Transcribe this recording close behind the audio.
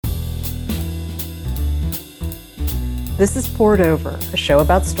This is Poured Over, a show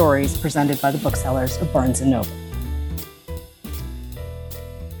about stories presented by the booksellers of Barnes & Noble.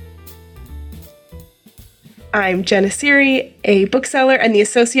 I'm Jenna Siri, a bookseller and the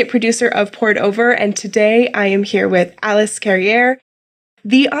associate producer of Poured Over, and today I am here with Alice Carrière,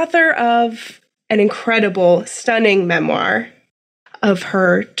 the author of an incredible, stunning memoir of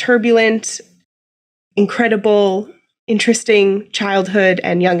her turbulent, incredible, interesting childhood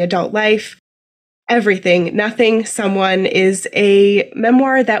and young adult life. Everything, Nothing, Someone is a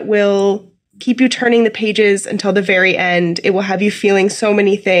memoir that will keep you turning the pages until the very end. It will have you feeling so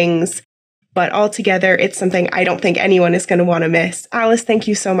many things, but altogether, it's something I don't think anyone is going to want to miss. Alice, thank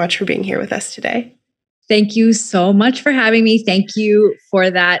you so much for being here with us today. Thank you so much for having me. Thank you for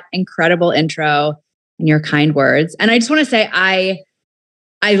that incredible intro and your kind words. And I just want to say, I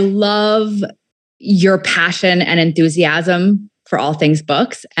love your passion and enthusiasm for all things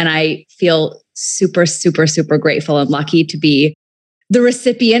books. And I feel super, super, super grateful and lucky to be the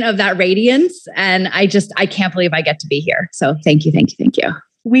recipient of that radiance. And I can't believe I get to be here. So thank you, thank you, thank you.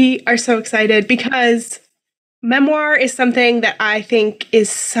 We are so excited because memoir is something that I think is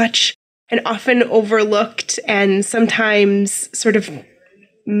such an often overlooked and sometimes sort of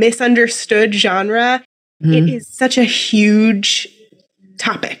misunderstood genre. Mm-hmm. It is such a huge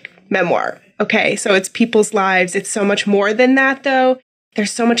topic, memoir. Okay, so it's people's lives. It's so much more than that, though. There's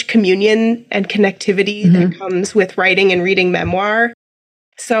so much communion and connectivity that comes with writing and reading memoir.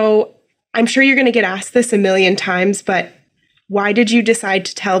 So I'm sure you're going to get asked this a million times, but why did you decide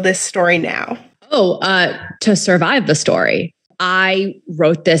to tell this story now? To survive the story. I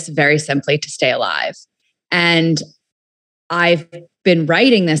wrote this very simply to stay alive. And I've been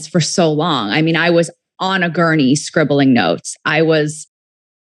writing this for so long. I mean, I was on a gurney scribbling notes. I was,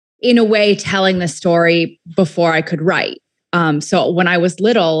 in a way, telling the story before I could write. So when I was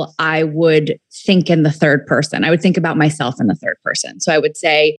little, I would think in the third person. I would think about myself in the third person. So I would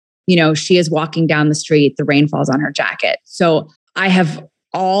say, she is walking down the street, the rain falls on her jacket. So I have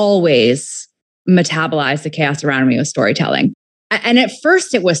always metabolized the chaos around me with storytelling. And at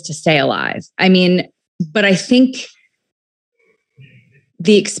first it was to stay alive. I mean, but I think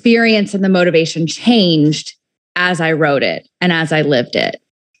the experience and the motivation changed as I wrote it and as I lived it.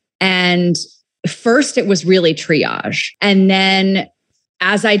 And first it was really triage. And then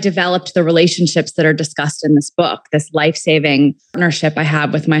as I developed the relationships that are discussed in this book, this life-saving partnership I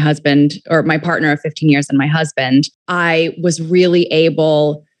have with my husband, or my partner of 15 years and my husband, I was really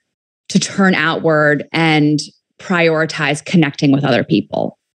able to turn outward and prioritize connecting with other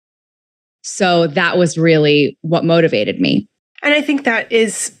people. So that was really what motivated me. And I think that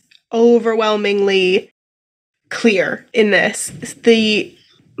is overwhelmingly clear in this.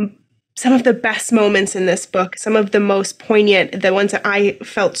 Some of the best moments in this book, some of the most poignant, the ones that I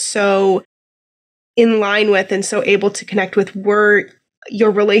felt so in line with and so able to connect with, were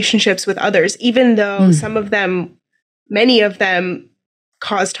your relationships with others, even though some of them, many of them,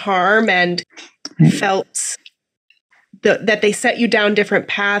 caused harm and felt that they set you down different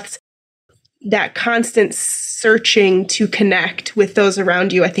paths. That constant searching to connect with those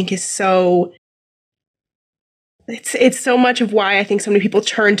around you, I think, is so... It's so much of why I think so many people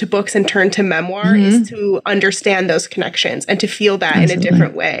turn to books and turn to memoir is to understand those connections and to feel that in a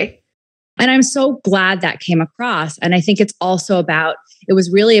different way. And I'm so glad that came across. And I think it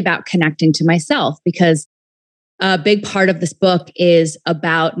was really about connecting to myself, because a big part of this book is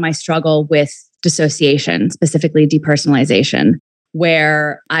about my struggle with dissociation, specifically depersonalization,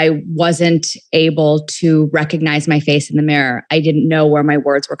 where I wasn't able to recognize my face in the mirror. I didn't know where my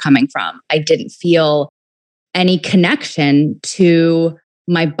words were coming from. I didn't feel any connection to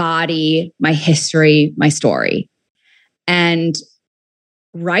my body, my history, my story. And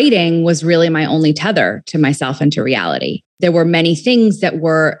writing was really my only tether to myself and to reality. There were many things that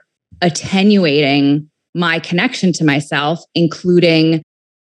were attenuating my connection to myself, including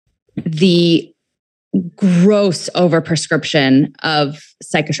the gross overprescription of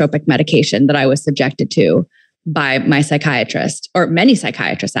psychotropic medication that I was subjected to by my psychiatrist, or many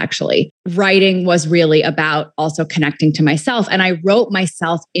psychiatrists, actually. Writing was really about also connecting to myself. And I wrote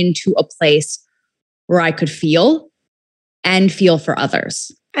myself into a place where I could feel and feel for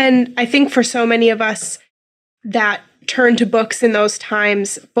others. And I think for so many of us that turn to books in those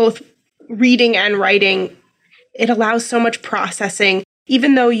times, both reading and writing, it allows so much processing.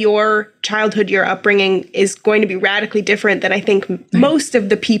 Even though your childhood, your upbringing is going to be radically different than I think most of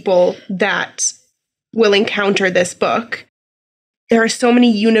the people that will encounter this book, there are so many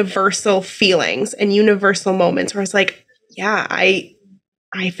universal feelings and universal moments where it's like, yeah, I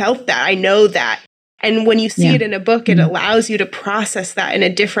felt that. I know that. And when you see it in a book, it allows you to process that in a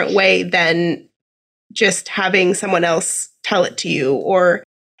different way than just having someone else tell it to you, or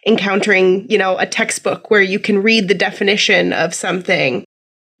encountering, a textbook where you can read the definition of something.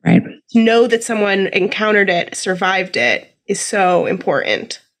 Right. To know that someone encountered it, survived it, is so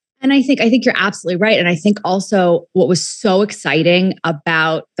important. And I think you're absolutely right. And I think also what was so exciting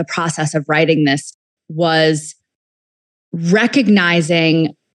about the process of writing this was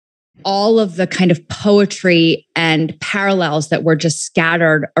recognizing all of the kind of poetry and parallels that were just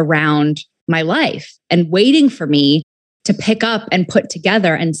scattered around my life and waiting for me to pick up and put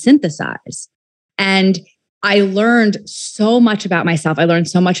together and synthesize. And I learned so much about myself. I learned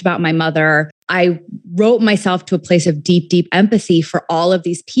so much about my mother. I wrote myself to a place of deep, deep empathy for all of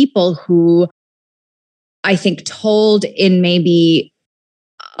these people who I think told in maybe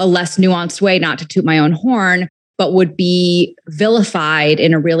a less nuanced way, not to toot my own horn, but would be vilified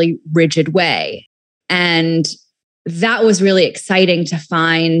in a really rigid way. And that was really exciting to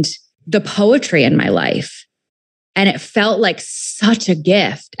find the poetry in my life. And it felt like such a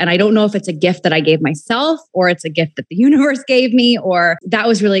gift. And I don't know if it's a gift that I gave myself or it's a gift that the universe gave me, or that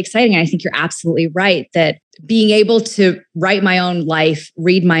was really exciting. And I think you're absolutely right that being able to write my own life,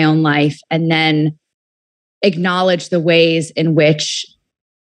 read my own life, and then acknowledge the ways in which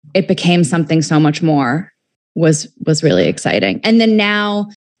it became something so much more was really exciting. And then now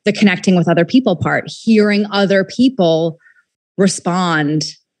the connecting with other people part, hearing other people respond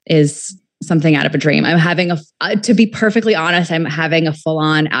is something out of a dream. I'm having to be perfectly honest, I'm having a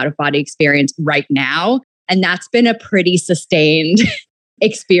full-on out-of-body experience right now. And that's been a pretty sustained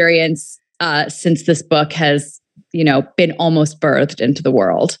experience since this book has, been almost birthed into the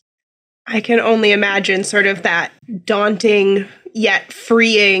world. I can only imagine sort of that daunting, yet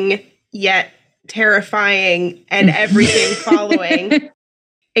freeing, yet terrifying, and everything following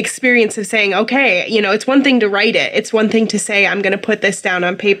experience of saying, okay, it's one thing to write it. It's one thing to say, I'm going to put this down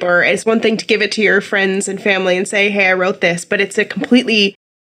on paper. It's one thing to give it to your friends and family and say, hey, I wrote this. But it's a completely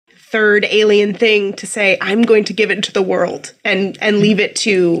third alien thing to say, I'm going to give it to the world and leave it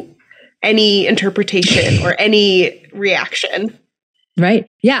to any interpretation or any reaction. Right.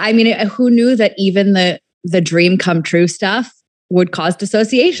 Yeah. I mean, who knew that even the dream come true stuff would cause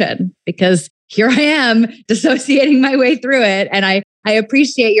dissociation? Because here I am dissociating my way through it. And I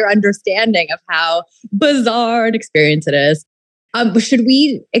appreciate your understanding of how bizarre an experience it is. Should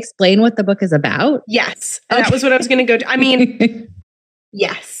we explain what the book is about? Yes. Okay. That was what I was going to go to. I mean,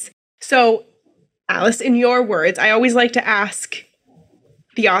 yes. So, Alice, in your words, I always like to ask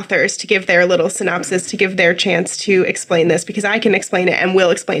the authors to give their little synopsis, to give their chance to explain this, because I can explain it and will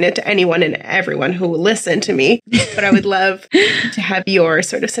explain it to anyone and everyone who will listen to me. But I would love to have your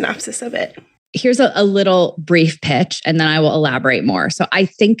sort of synopsis of it. Here's a little brief pitch, and then I will elaborate more. So I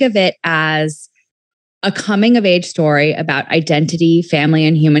think of it as a coming of age story about identity, family,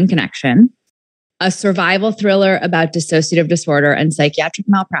 and human connection, a survival thriller about dissociative disorder and psychiatric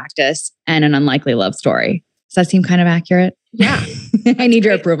malpractice, and an unlikely love story. Does that seem kind of accurate? Yeah. I need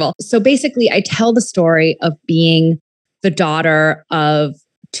your approval. So basically, I tell the story of being the daughter of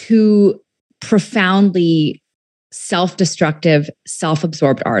two profoundly self-destructive,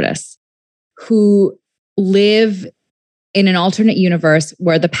 self-absorbed artists who live in an alternate universe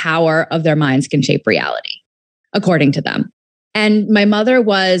where the power of their minds can shape reality, according to them. And my mother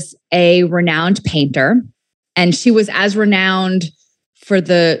was a renowned painter, and she was as renowned for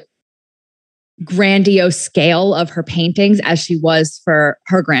the grandiose scale of her paintings as she was for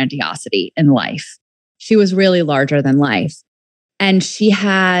her grandiosity in life. She was really larger than life. And she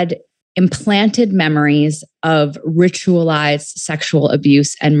had implanted memories of ritualized sexual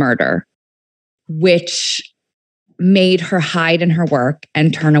abuse and murder, which made her hide in her work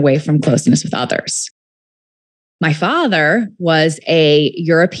and turn away from closeness with others. My father was a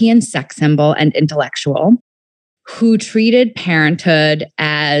European sex symbol and intellectual who treated parenthood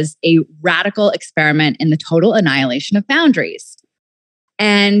as a radical experiment in the total annihilation of boundaries.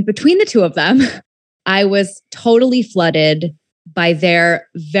 And between the two of them, I was totally flooded by their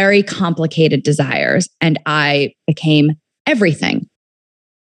very complicated desires, and I became everything.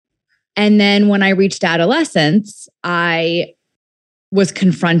 And then when I reached adolescence, I was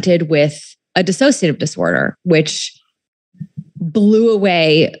confronted with a dissociative disorder, which blew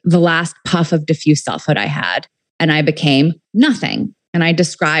away the last puff of diffuse selfhood I had. And I became nothing. And I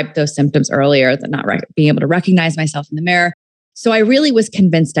described those symptoms earlier, that not being able to recognize myself in the mirror. So I really was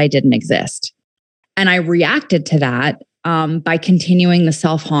convinced I didn't exist. And I reacted to that by continuing the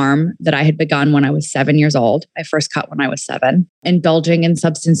self-harm that I had begun when I was 7 years old. I first cut when I was 7, indulging in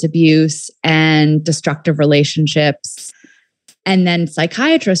substance abuse and destructive relationships. And then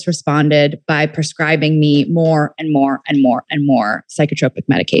psychiatrists responded by prescribing me more and more and more and more psychotropic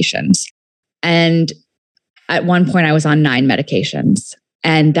medications. And at one point I was on 9 medications,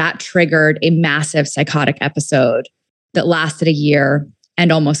 and that triggered a massive psychotic episode that lasted a year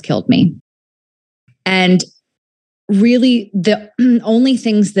and almost killed me. And really the only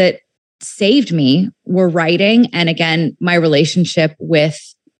things that saved me were writing. And again, my relationship with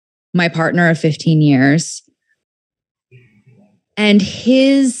my partner of 15 years and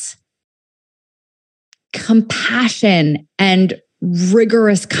his compassion and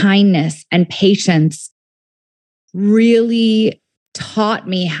rigorous kindness and patience really taught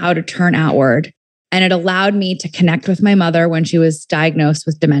me how to turn outward. And it allowed me to connect with my mother when she was diagnosed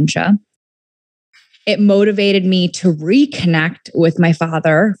with dementia. It motivated me to reconnect with my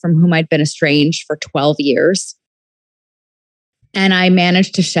father, from whom I'd been estranged for 12 years. And I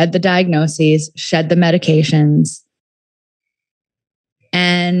managed to shed the diagnoses, shed the medications,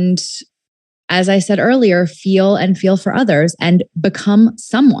 and, as I said earlier, feel for others and become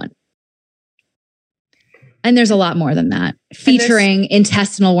someone. And there's a lot more than that, featuring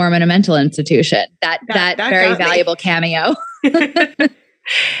intestinal worm in a mental institution. That very valuable cameo.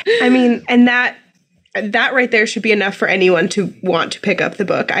 I mean, and that right there should be enough for anyone to want to pick up the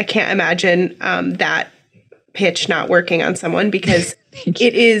book. I can't imagine that pitch not working on someone, because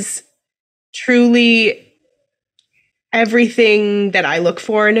it is truly everything that I look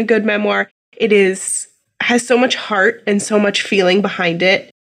for in a good memoir. It has so much heart and so much feeling behind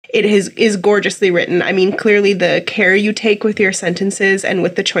it. It is gorgeously written. I mean, clearly the care you take with your sentences and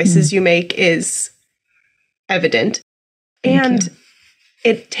with the choices you make is evident. And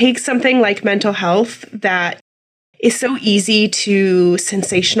it takes something like mental health that is so easy to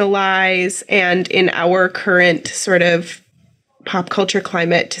sensationalize, and in our current sort of pop culture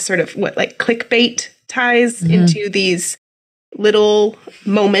climate, to sort of clickbait ties into these little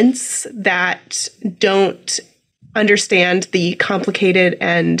moments that don't understand the complicated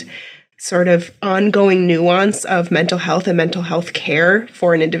and sort of ongoing nuance of mental health and mental health care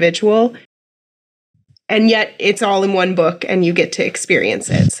for an individual. And yet it's all in one book and you get to experience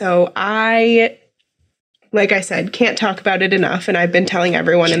it. So I, like I said, can't talk about it enough. And I've been telling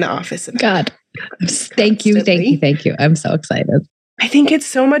everyone in the office about it. Thank you. I'm so excited. I think it's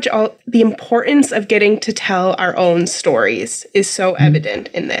so much the importance of getting to tell our own stories is so evident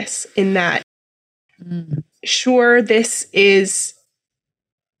in this, in that, sure, this is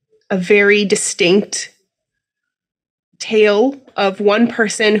a very distinct tale of one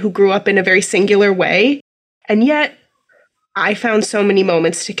person who grew up in a very singular way. And yet I found so many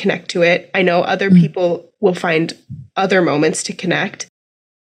moments to connect to it. I know other people will find other moments to connect,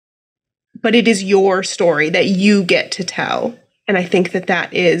 but it is your story that you get to tell. And I think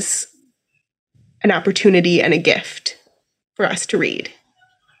that is an opportunity and a gift for us to read.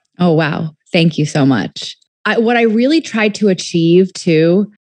 Oh, wow. Thank you so much. What I really tried to achieve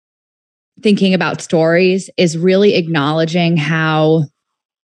too, thinking about stories, is really acknowledging how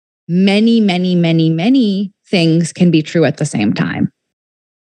many, many, many, many things can be true at the same time.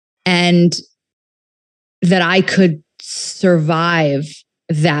 And that I could survive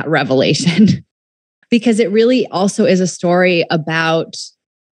that revelation. Because it really also is a story about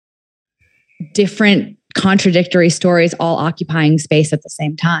different contradictory stories all occupying space at the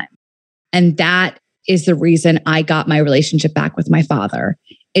same time. And that is the reason I got my relationship back with my father.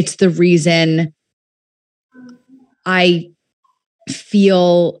 It's the reason I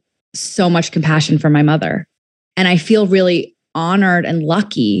feel so much compassion for my mother. And I feel really honored and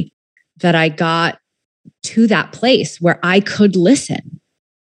lucky that I got to that place where I could listen.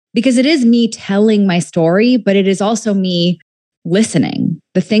 Because it is me telling my story, but it is also me listening.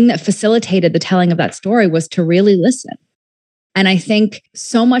 The thing that facilitated the telling of that story was to really listen. And I think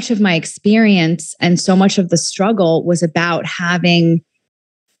so much of my experience and so much of the struggle was about having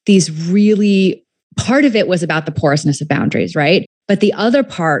these really, part of it was about the porousness of boundaries, right? But the other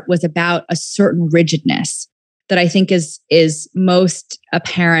part was about a certain rigidness that I think is most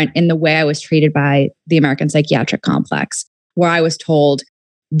apparent in the way I was treated by the American Psychiatric Complex, where I was told,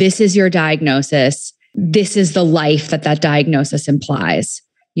 this is your diagnosis. This is the life that diagnosis implies.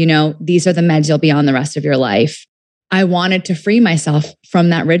 You know, these are the meds you'll be on the rest of your life. I wanted to free myself from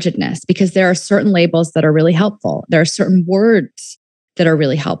that rigidness, because there are certain labels that are really helpful. There are certain words that are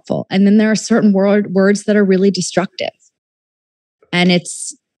really helpful. And then there are certain words that are really destructive. And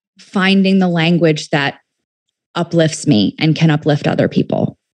it's finding the language that uplifts me and can uplift other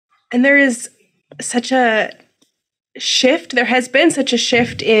people. And there is such a shift. There has been such a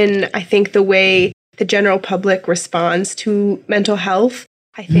shift in, I think, the way the general public responds to mental health.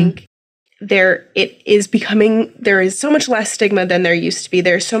 I think there is so much less stigma than there used to be.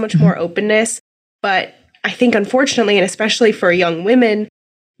 There's so much more openness. But I think, unfortunately, and especially for young women,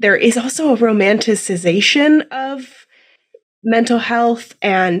 there is also a romanticization of mental health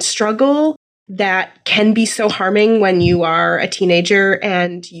and struggle that can be so harming when you are a teenager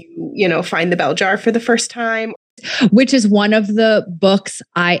and you find the bell jar for the first time. Which is one of the books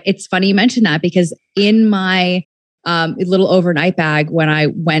it's funny you mentioned that, because in my little overnight bag, when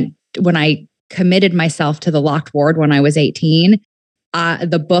I committed myself to the locked ward when I was 18,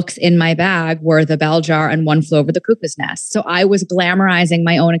 the books in my bag were The Bell Jar and One Flew Over the Cuckoo's Nest. So I was glamorizing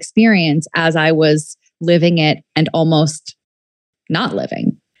my own experience as I was living it and almost not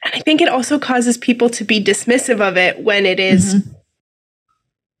living. And I think it also causes people to be dismissive of it when it is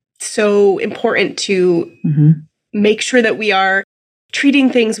so important to make sure that we are treating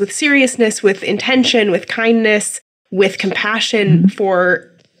things with seriousness, with intention, with kindness, with compassion for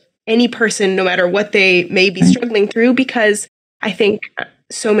any person, no matter what they may be struggling through. Because I think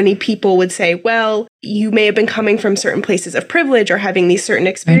so many people would say, well, you may have been coming from certain places of privilege or having these certain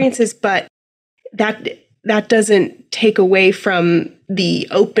experiences, but that doesn't take away from the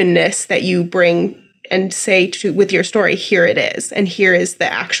openness that you bring and say with your story, here it is, and here is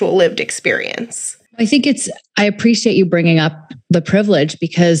the actual lived experience. I appreciate you bringing up the privilege,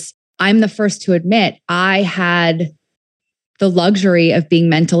 because I'm the first to admit I had the luxury of being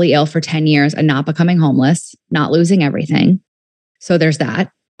mentally ill for 10 years and not becoming homeless, not losing everything. So there's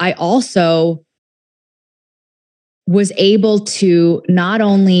that. I also was able to not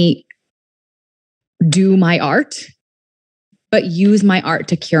only do my art, but use my art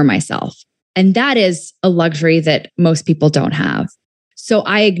to cure myself. And that is a luxury that most people don't have. So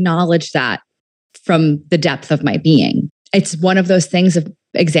I acknowledge that from the depth of my being. It's one of those things of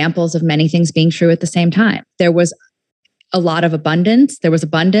examples of many things being true at the same time. There was a lot of abundance. There was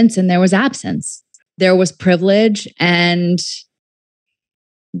abundance and there was absence. There was privilege and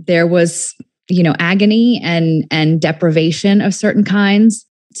there was, agony and deprivation of certain kinds.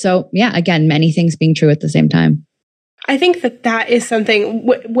 So yeah, again, many things being true at the same time. I think that is something,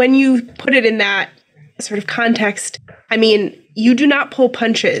 when you put it in that sort of context, I mean, you do not pull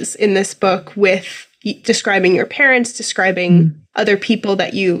punches in this book with describing your parents, describing other people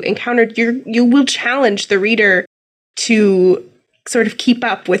that you encountered. You will challenge the reader to sort of keep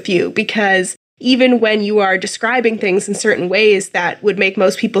up with you, because even when you are describing things in certain ways that would make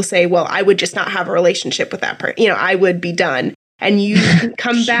most people say, well, I would just not have a relationship with that person, I would be done. And you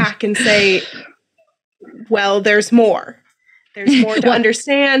come back and say, well, there's more. There's more to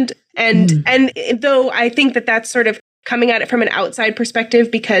understand. And though I think that that's sort of coming at it from an outside perspective,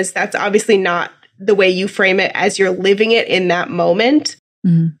 because that's obviously not the way you frame it as you're living it in that moment.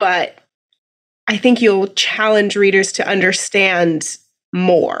 But I think you'll challenge readers to understand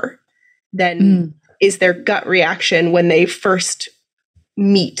more than is their gut reaction when they first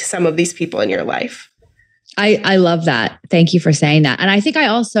meet some of these people in your life. I love that. Thank you for saying that. And I think I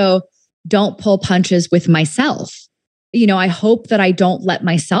also don't pull punches with myself. I hope that I don't let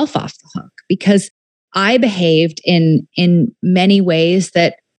myself off the hook, because I behaved in many ways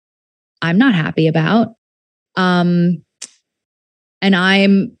that I'm not happy about. And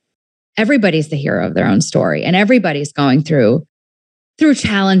everybody's the hero of their own story, and everybody's going through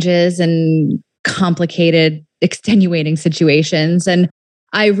challenges and complicated, extenuating situations. And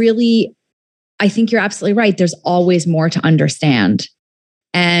I think you're absolutely right. There's always more to understand.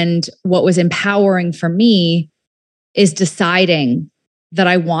 And what was empowering for me is deciding that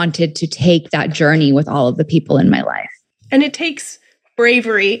I wanted to take that journey with all of the people in my life. And it takes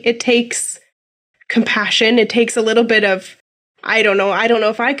bravery. It takes compassion. It takes a little bit of, I don't know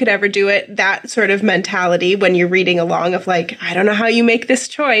if I could ever do it, that sort of mentality when you're reading along of like, I don't know how you make this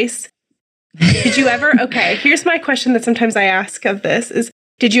choice. Did you ever, okay, here's my question that sometimes I ask of this is,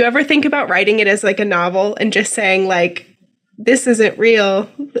 did you ever think about writing it as like a novel and just saying like, this isn't real,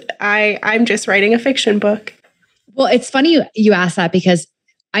 I'm just writing a fiction book? Well, it's funny you ask that, because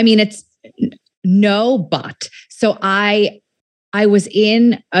I mean, it's no, but. So I was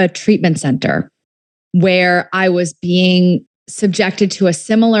in a treatment center where I was being subjected to a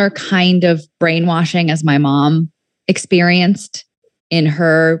similar kind of brainwashing as my mom experienced in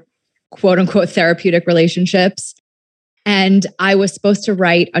her quote unquote therapeutic relationships. And I was supposed to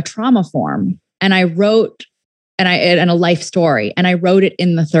write a trauma form, and I wrote and a life story, and I wrote it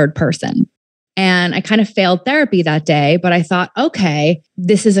in the third person. And I kind of failed therapy that day, but I thought, okay,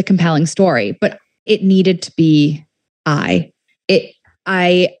 this is a compelling story, but it needed to be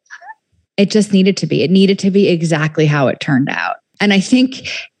it just needed to be. It needed to be exactly how it turned out. And I think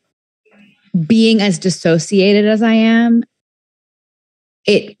being as dissociated as I am,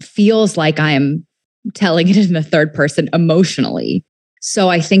 it feels like I'm telling it in the third person emotionally. So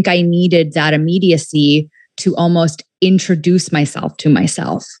I think I needed that immediacy to almost introduce myself to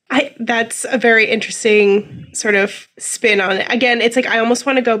myself. That's a very interesting sort of spin on it. Again, it's like, I almost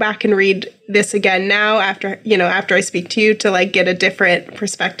want to go back and read this again now after I speak to you, to like get a different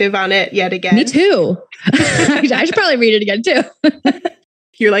perspective on it yet again. Me too. I should probably read it again too.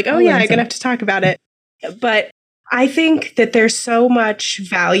 You're like, oh yeah, I'm going to have to talk about it. But I think that there's so much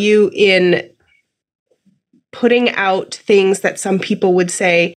value in putting out things that some people would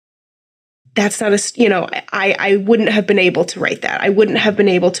say, that's not I wouldn't have been able to write that. I wouldn't have been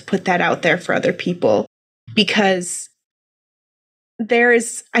able to put that out there for other people, because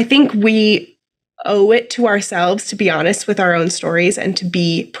I think we owe it to ourselves to be honest with our own stories and to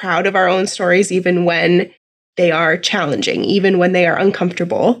be proud of our own stories, even when they are challenging, even when they are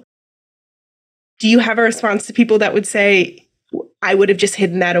uncomfortable. Do you have a response to people that would say, I would have just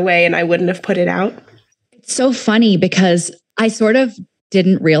hidden that away and I wouldn't have put it out? It's so funny because I sort of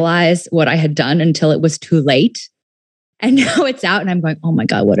didn't realize what I had done until it was too late. And now it's out and I'm going, oh my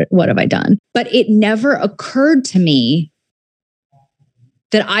God, what have I done? But it never occurred to me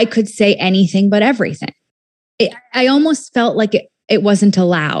that I could say anything but everything. I almost felt like it wasn't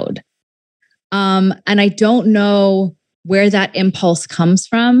allowed. And I don't know where that impulse comes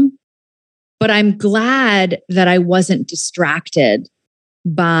from, but I'm glad that I wasn't distracted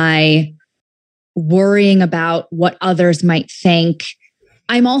by worrying about what others might think.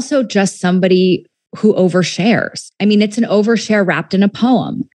 I'm also just somebody who overshares. I mean, it's an overshare wrapped in a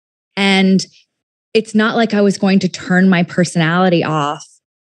poem. And it's not like I was going to turn my personality off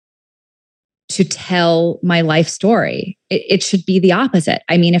to tell my life story. It should be the opposite.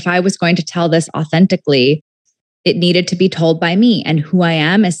 I mean, if I was going to tell this authentically, it needed to be told by me. And who I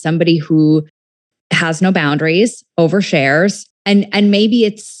am is somebody who has no boundaries, overshares, and maybe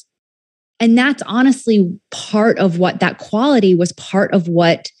and that's honestly part of what that quality was, part of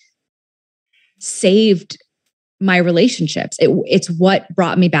what saved my relationships. It's what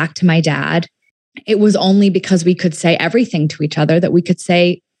brought me back to my dad. It was only because we could say everything to each other that we could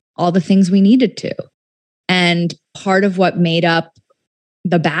say all the things we needed to. And part of what made up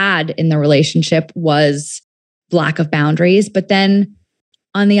the bad in the relationship was lack of boundaries. But then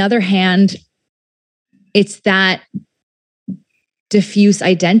on the other hand, it's that diffuse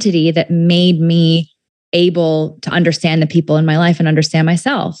identity that made me able to understand the people in my life and understand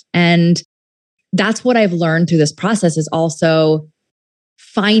myself. And that's what I've learned through this process, is also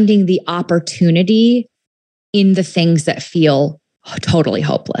finding the opportunity in the things that feel totally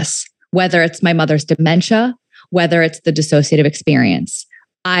hopeless, whether it's my mother's dementia, whether it's the dissociative experience.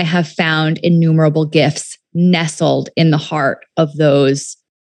 I have found innumerable gifts nestled in the heart of those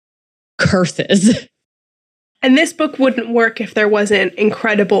curses. And this book wouldn't work if there wasn't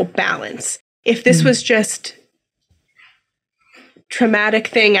incredible balance. If this was just traumatic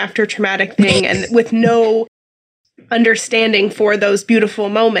thing after traumatic thing and with no understanding for those beautiful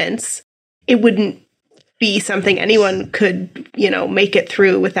moments, it wouldn't be something anyone could, make it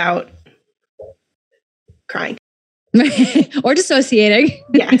through without crying. Or dissociating.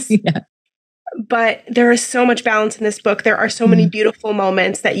 Yes. Yeah. But there is so much balance in this book. There are so many beautiful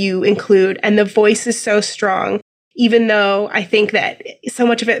moments that you include, and the voice is so strong, even though I think that so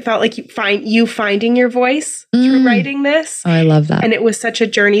much of it felt like you finding your voice through writing this. Oh, I love that. And it was such a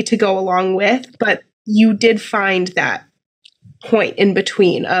journey to go along with, but you did find that point in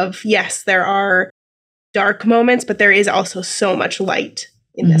between of, yes, there are dark moments, but there is also so much light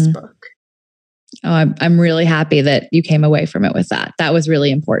in this book. Oh, I'm really happy that you came away from it with that. That was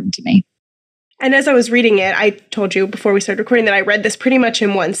really important to me. And as I was reading it, I told you before we started recording that I read this pretty much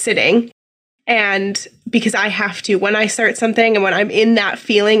in one sitting. And because I have to, when I start something and when I'm in that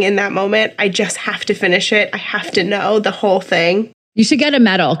feeling in that moment, I just have to finish it. I have to know the whole thing. You should get a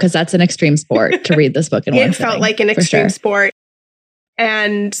medal, because that's an extreme sport to read this book in one sitting. It felt like an extreme sport.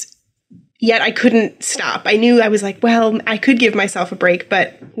 And yet I couldn't stop. I knew, I was like, well, I could give myself a break,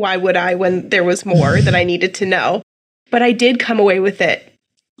 but why would I when there was more that I needed to know? But I did come away with it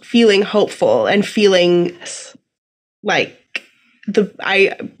feeling hopeful and feeling like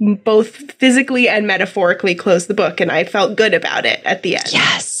I both physically and metaphorically closed the book, and I felt good about it at the end.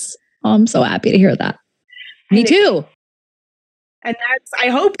 Yes. Oh, I'm so happy to hear that. Me too. And I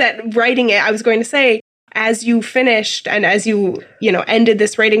hope that writing it, I was going to say, as you finished and as you ended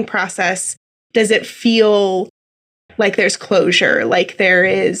this writing process, does it feel like there's closure, like there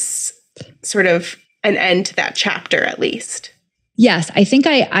is sort of an end to that chapter at least? Yes, I think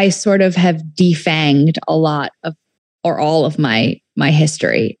I sort of have defanged a lot of, or all of my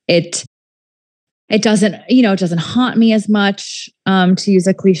history. It doesn't, it doesn't haunt me as much, to use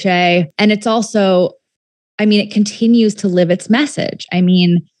a cliche. And it's also, it continues to live its message.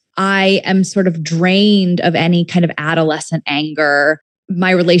 I am sort of drained of any kind of adolescent anger.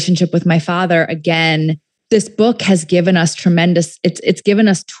 My relationship with my father, again, this book has given us it's given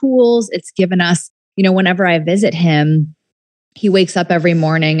us tools. It's given us, whenever I visit him, he wakes up every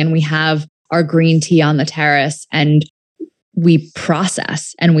morning and we have our green tea on the terrace and we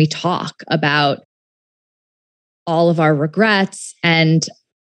process and we talk about all of our regrets. And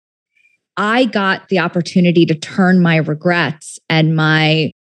I got the opportunity to turn my regrets and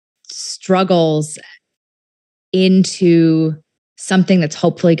my struggles into something that's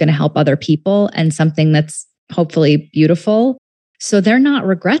hopefully going to help other people and something that's hopefully beautiful. So they're not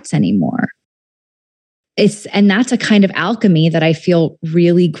regrets anymore. And that's a kind of alchemy that I feel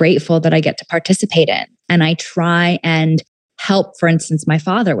really grateful that I get to participate in. And I try and help, for instance, my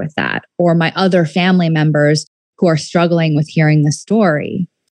father with that, or my other family members who are struggling with hearing the story.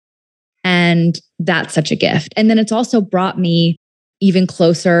 And that's such a gift. And then it's also brought me even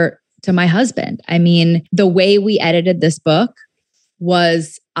closer to my husband. I mean, the way we edited this book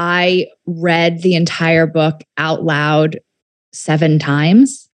was I read the entire book out loud 7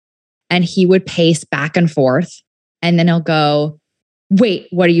 times, and he would pace back and forth. And then he'll go, "Wait,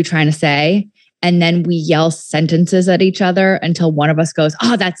 what are you trying to say?" And then we yell sentences at each other until one of us goes,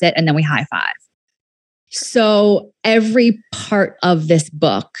 "Oh, that's it." And then we high five. So every part of this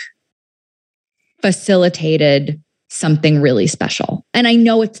book facilitated something really special. And I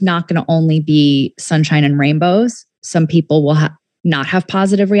know it's not going to only be sunshine and rainbows. Some people will not have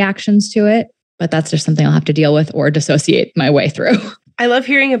positive reactions to it, but that's just something I'll have to deal with or dissociate my way through. I love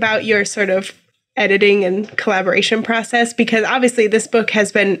hearing about your sort of editing and collaboration process, because obviously this book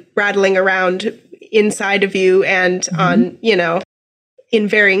has been rattling around inside of you and on, in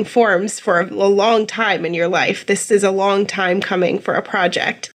varying forms for a long time in your life. This is a long time coming for a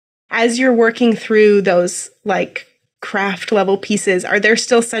project. As you're working through those like craft level pieces, are there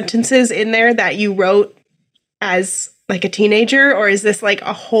still sentences in there that you wrote as like a teenager, or is this like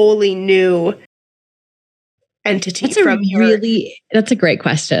a wholly new entity That's a great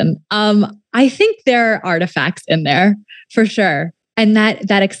question. I think there are artifacts in there for sure. And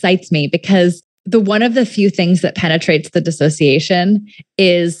that excites me because one of the few things that penetrates the dissociation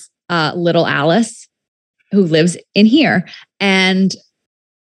is little Alice, who lives in here. And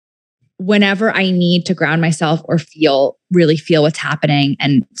whenever I need to ground myself or really feel what's happening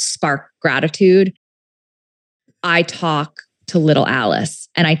and spark gratitude, I talk to little Alice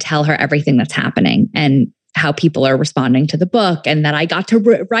and I tell her everything that's happening and how people are responding to the book, and that I got to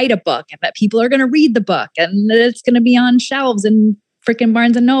write a book, and that people are going to read the book, and that it's going to be on shelves in freaking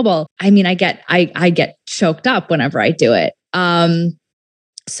Barnes and Noble. I mean, I get choked up whenever I do it.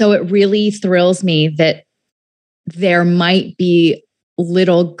 So it really thrills me that there might be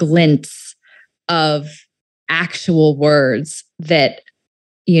little glints of actual words that,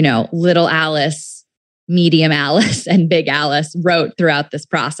 little Alice, medium Alice, and big Alice wrote throughout this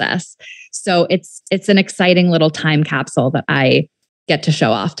process. So it's an exciting little time capsule that I get to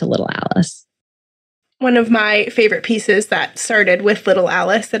show off to little Alice. One of my favorite pieces that started with little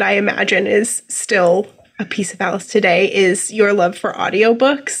Alice that I imagine is still a piece of Alice today is your love for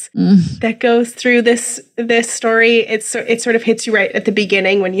audiobooks that goes through this story. It sort of hits you right at the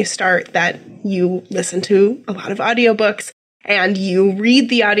beginning when you start that you listen to a lot of audiobooks and you read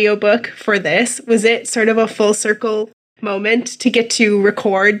the audiobook for this. Was it sort of a full circle moment to get to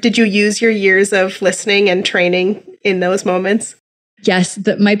record? Did you use your years of listening and training in those moments? Yes,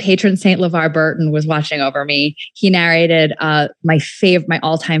 my patron saint LeVar Burton was watching over me. He narrated my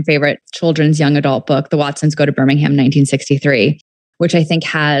all-time favorite children's young adult book, The Watsons Go to Birmingham, 1963, which I think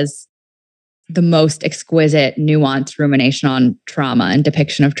has the most exquisite, nuanced rumination on trauma and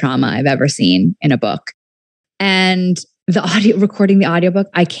depiction of trauma I've ever seen in a book. And recording the audiobook,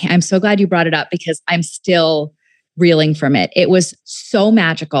 I'm so glad you brought it up because I'm still reeling from it. It was so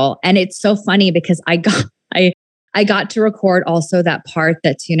magical, and it's so funny because I got to record also that part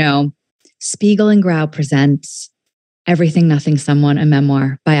that's, Spiegel and Grau presents Everything, Nothing, Someone, a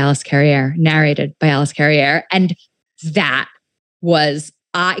memoir by Alice Carrière, narrated by Alice Carrière. And that was,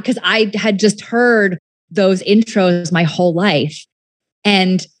 because I had just heard those intros my whole life.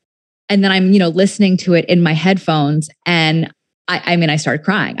 And then I'm, listening to it in my headphones. And I started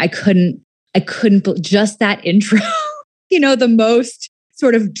crying. I couldn't, just that intro, the most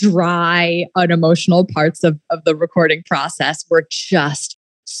sort of dry, unemotional parts of the recording process were just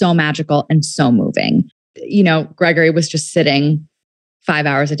so magical and so moving. Gregory was just sitting 5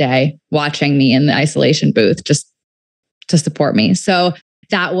 hours a day watching me in the isolation booth just to support me. So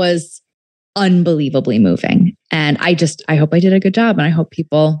that was unbelievably moving. And I hope I did a good job, and I hope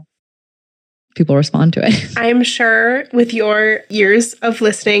people, people respond to it. I'm sure with your years of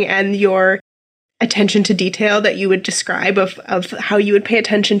listening and your attention to detail that you would describe of how you would pay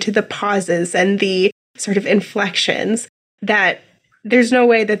attention to the pauses and the sort of inflections, that there's no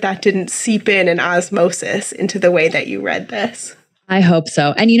way that that didn't seep in osmosis into the way that you read this. I hope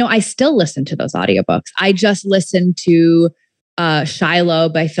so. And, I still listen to those audiobooks. I just listened to Shiloh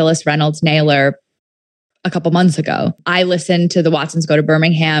by Phyllis Reynolds Naylor a couple months ago. I listened to The Watsons Go to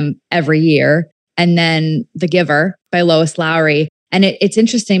Birmingham every year. And then The Giver by Lois Lowry. And it's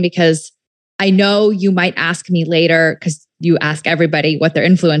interesting because I know you might ask me later, because you ask everybody what their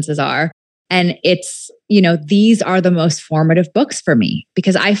influences are. And it's, these are the most formative books for me,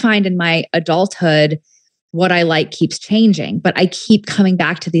 because I find in my adulthood, what I like keeps changing, but I keep coming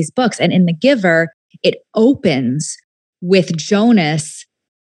back to these books. And in The Giver, it opens with Jonas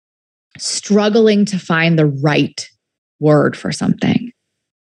struggling to find the right word for something.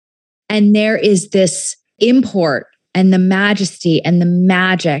 And there is this import and the majesty and the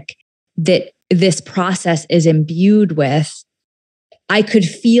magic that this process is imbued with. I could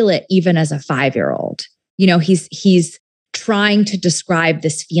feel it even as a 5-year-old. He's trying to describe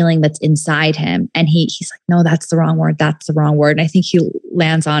this feeling that's inside him. And he's like, no, that's the wrong word. That's the wrong word. And I think he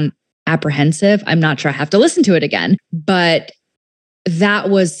lands on apprehensive. I'm not sure. I have to listen to it again. But that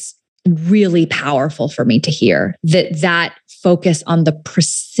was really powerful for me to hear, that focus on the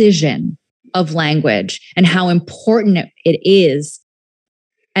precision of language and how important it is,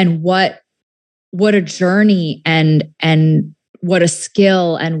 and what a journey and what a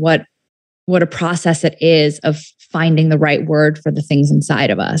skill and what a process it is of finding the right word for the things inside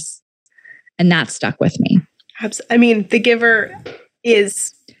of us. And that stuck with me. I mean, The Giver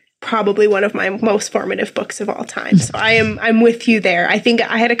is probably one of my most formative books of all time. So I'm with you there. I think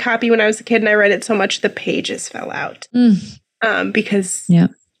I had a copy when I was a kid and I read it so much the pages fell out. Because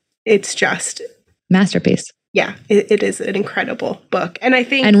it's just masterpiece. Yeah, it is an incredible book. And I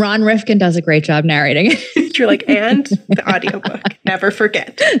think... And Ron Rifkin does a great job narrating. You're like, and the audiobook. Never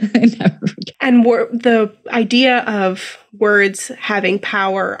forget. Never forget. And the idea of words having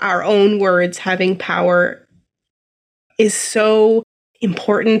power, our own words having power, is so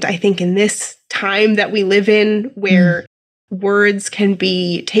important, I think, in this time that we live in, where words can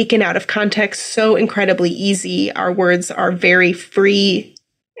be taken out of context so incredibly easy. Our words are very free.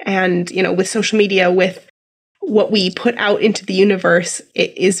 And, with social media, with what we put out into the universe,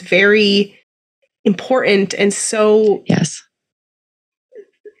 it is very important. And so, yes,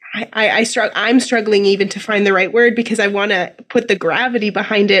 I'm struggling even to find the right word, because I want to put the gravity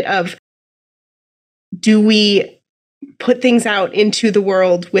behind it of, do we put things out into the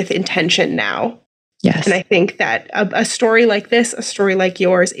world with intention now? Yes. And I think that a story like this, a story like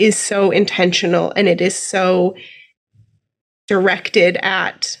yours, is so intentional, and it is so directed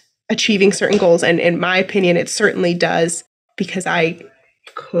at achieving certain goals. And in my opinion, it certainly does, because I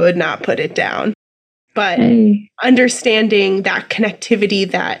could not put it down. But understanding that connectivity,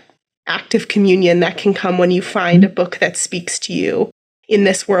 that active communion that can come when you find a book that speaks to you in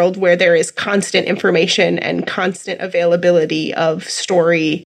this world where there is constant information and constant availability of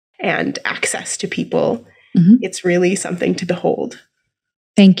story and access to people, it's really something to behold.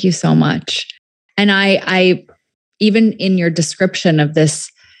 Thank you so much. And I even in your description of this,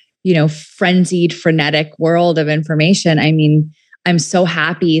 frenzied, frenetic world of information, I mean, I'm so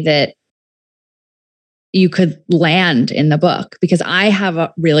happy that you could land in the book, because I have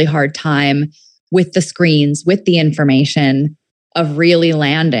a really hard time with the screens, with the information, of really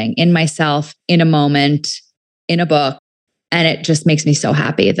landing in myself, in a moment, in a book. And it just makes me so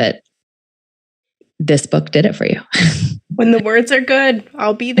happy that this book did it for you. When the words are good,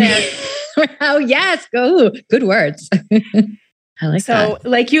 I'll be there. Oh, yes. Go. Good words. I like that. So,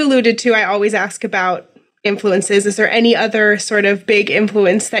 like you alluded to, I always ask about influences. Is there any other sort of big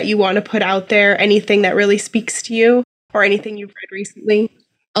influence that you want to put out there? Anything that really speaks to you, or anything you've read recently?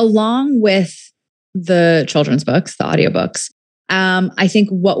 Along with the children's books, the audiobooks, I think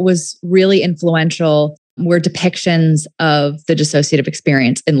what was really influential were depictions of the dissociative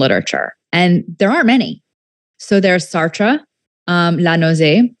experience in literature. And there aren't many. So there's Sartre, La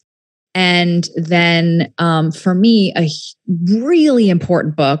Nausée. And then for me, a really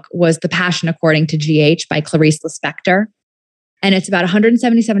important book was The Passion According to G.H. by Clarice Lispector. And it's about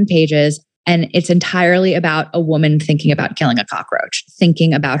 177 pages. And it's entirely about a woman thinking about killing a cockroach,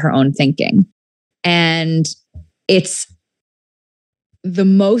 thinking about her own thinking. And it's the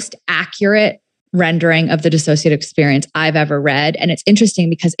most accurate rendering of the dissociative experience I've ever read. And it's interesting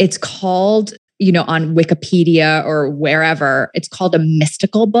because it's called, on Wikipedia or wherever, it's called a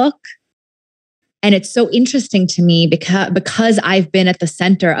mystical book. And it's so interesting to me because I've been at the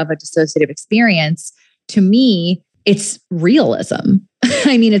center of a dissociative experience. To me, it's realism.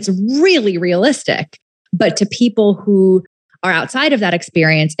 I mean, it's really realistic. But to people who are outside of that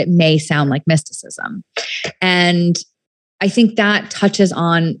experience, it may sound like mysticism. And I think that touches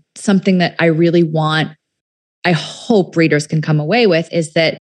on something that I hope readers can come away with, is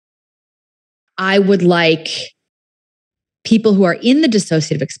that I would like people who are in the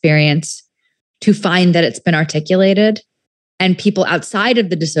dissociative experience to find that it's been articulated, and people outside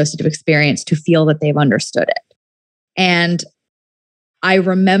of the dissociative experience to feel that they've understood it. And I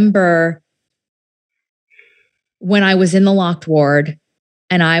remember when I was in the locked ward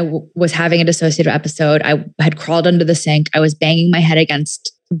and I was having a dissociative episode, I had crawled under the sink. I was banging my head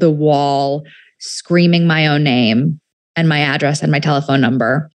against the wall, screaming my own name and my address and my telephone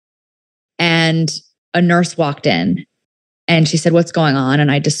number. And a nurse walked in and she said, "What's going on?"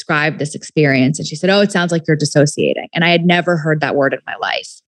 And I described this experience. And she said, "Oh, it sounds like you're dissociating." And I had never heard that word in my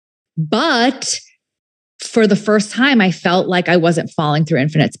life. But for the first time, I felt like I wasn't falling through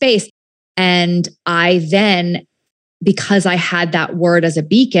infinite space. And I then, because I had that word as a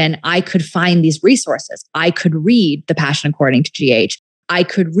beacon, I could find these resources. I could read The Passion According to GH. I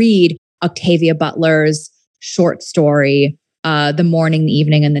could read Octavia Butler's short story, The Morning, the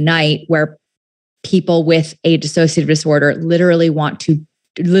Evening, and the Night, where people with a dissociative disorder literally want to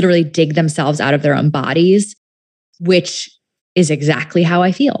dig themselves out of their own bodies, which is exactly how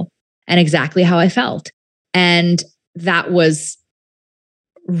I feel and exactly how I felt. And that was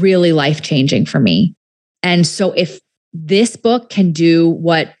really life-changing for me. And so if this book can do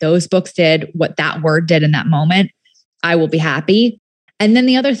what those books did, what that word did in that moment, I will be happy. And then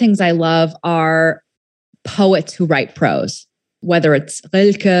the other things I love are poets who write prose, whether it's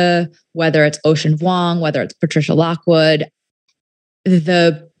Rilke, whether it's Ocean Vuong, whether it's Patricia Lockwood.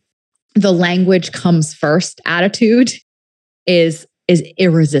 The language comes first attitude is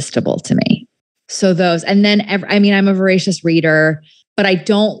irresistible to me. So those, and then I'm a voracious reader, but I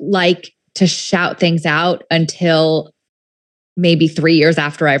don't like to shout things out until maybe 3 years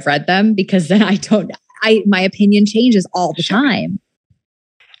after I've read them, because then my opinion changes all the time.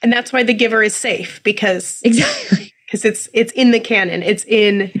 And that's why The Giver is safe, because exactly. Because it's in the canon. It's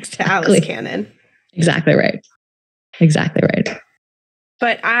in the Alice canon. Exactly right. Exactly right.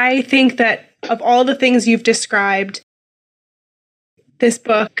 But I think that of all the things you've described, this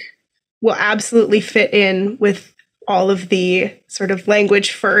book will absolutely fit in with all of the sort of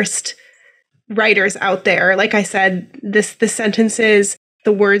language first writers out there. Like I said, the sentences,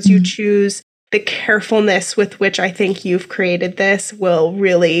 the words you choose, the carefulness with which I think you've created this will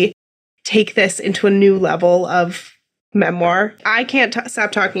really take this into a new level of memoir. I can't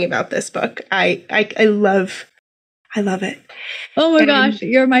stop talking about this book. I love it. Oh my gosh,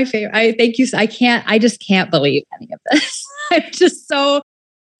 you're my favorite. Thank you. I just can't believe any of this. I'm just so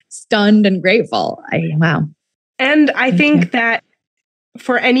stunned and grateful. Wow. And I think that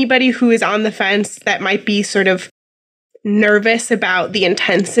for anybody who is on the fence that might be sort of nervous about the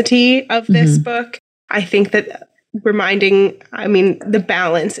intensity of this book, I think that the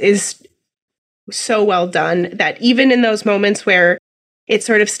balance is so well done that even in those moments where it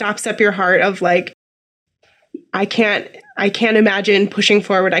sort of stops up your heart of like, I can't imagine pushing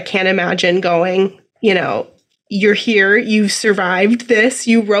forward. I can't imagine going, you're here, you've survived this,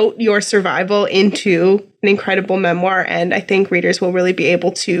 you wrote your survival into an incredible memoir. And I think readers will really be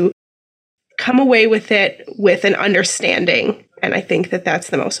able to come away with it with an understanding. And I think that that's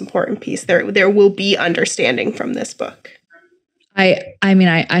the most important piece. There will be understanding from this book.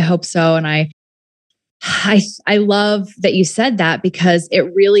 I hope so. And I love that you said that, because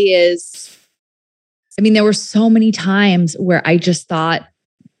it really is. There were so many times where I just thought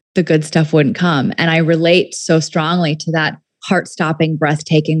the good stuff wouldn't come. And I relate so strongly to that heart-stopping,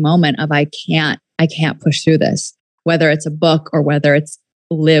 breathtaking moment of I can't push through this, whether it's a book or whether it's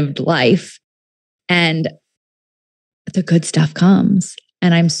lived life. And the good stuff comes.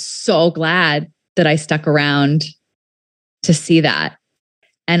 And I'm so glad that I stuck around to see that.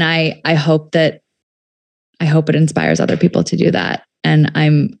 And I hope it inspires other people to do that. And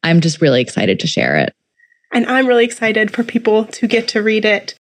I'm just really excited to share it. And I'm really excited for people to get to read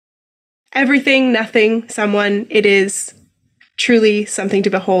it. Everything, nothing, someone. It is truly something to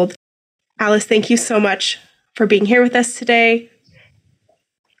behold. Alice, thank you so much for being here with us today.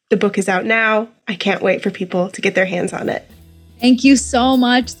 The book is out now. I can't wait for people to get their hands on it. Thank you so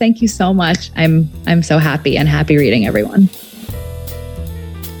much. Thank you so much. I'm so happy and happy reading, everyone.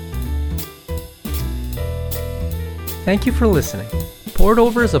 Thank you for listening. Poured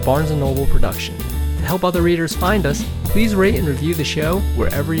Over is a Barnes & Noble production. To help other readers find us, please rate and review the show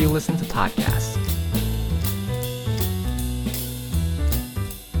wherever you listen to podcasts.